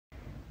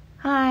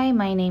Hi,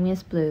 my name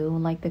is Blue,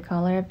 like the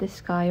color of the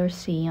sky or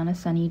sea on a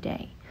sunny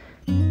day.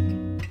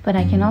 But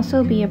I can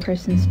also be a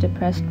person's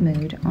depressed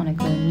mood on a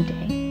gloomy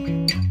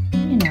day.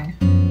 You know.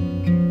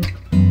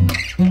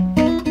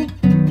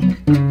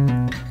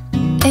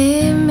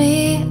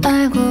 이미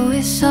알고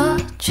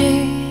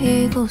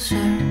있었지 이곳을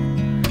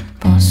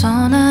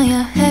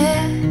벗어나야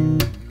해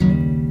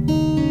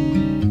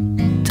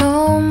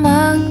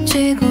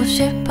도망치고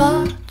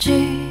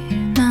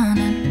싶었지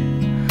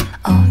나는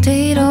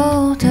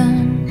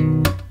어디로든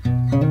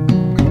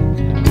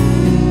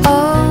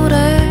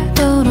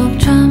오래도록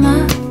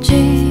참았지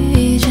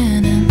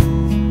이제는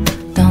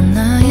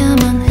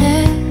떠나야만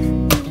해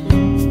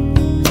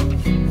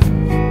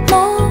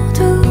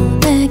모두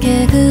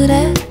내게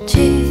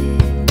그랬지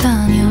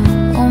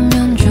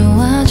다녀오면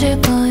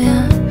좋아질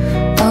거야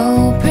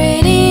Oh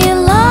pretty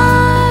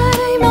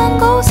lie 먼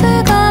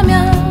곳에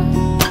가면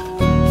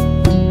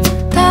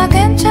다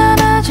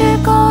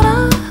괜찮아질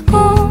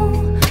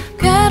거라고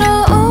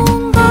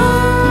괴로운 건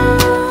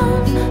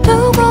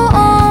두고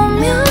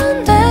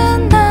오면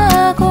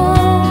된다고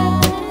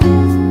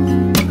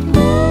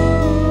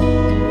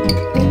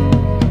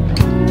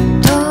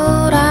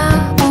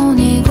돌아온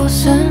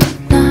이곳은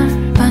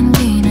날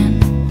반기는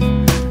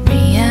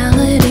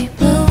reality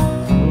blue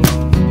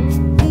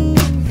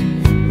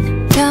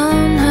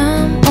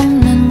변함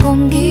없는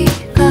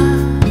공기가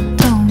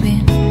텅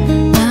빈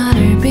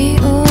나를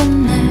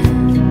비웃네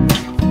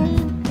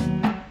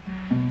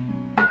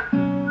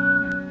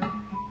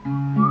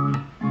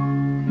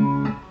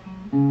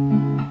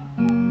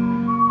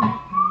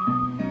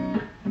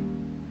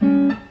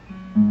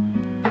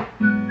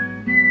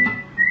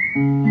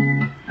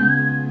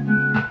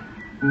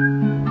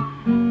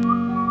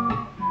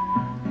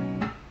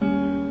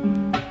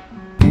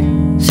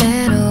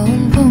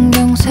새로운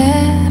풍경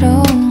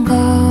새로운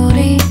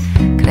거리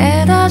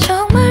그래 다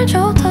정말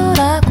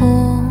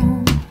좋더라고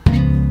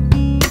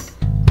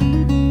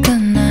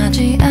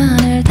끝나지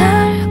않을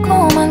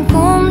달콤한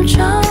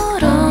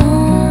꿈처럼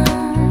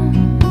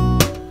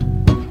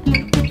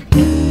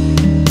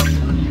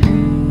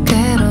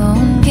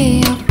괴로운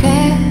기억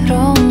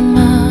괴로운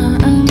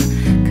마음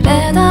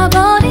그래 다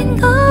버린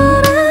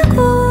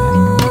거라고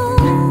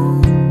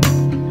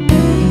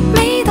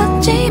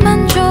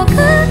믿었지만 조금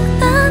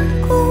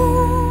난 꿈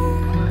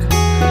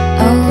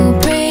Oh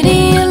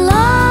pretty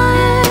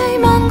lie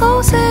먼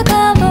곳에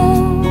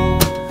가도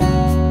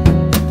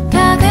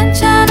다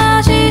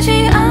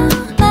괜찮아지지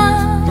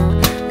않아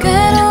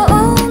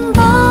괴로운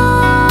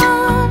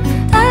건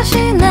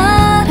다시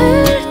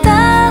나를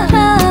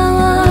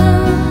따라와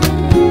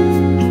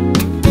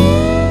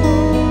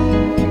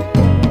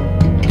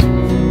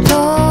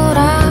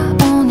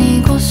돌아온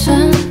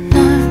이곳은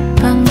날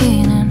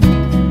반기는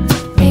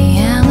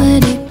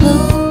reality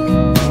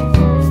blue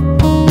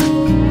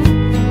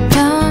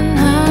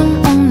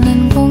변함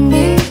없는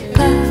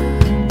공기가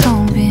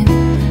텅 빈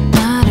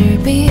나를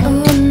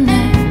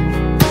비웃네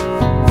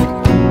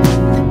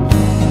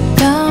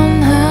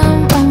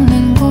변함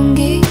없는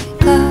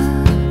공기가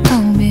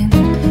텅 빈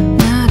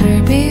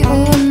나를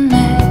비웃네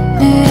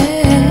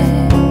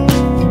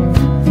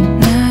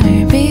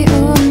나를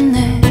비웃네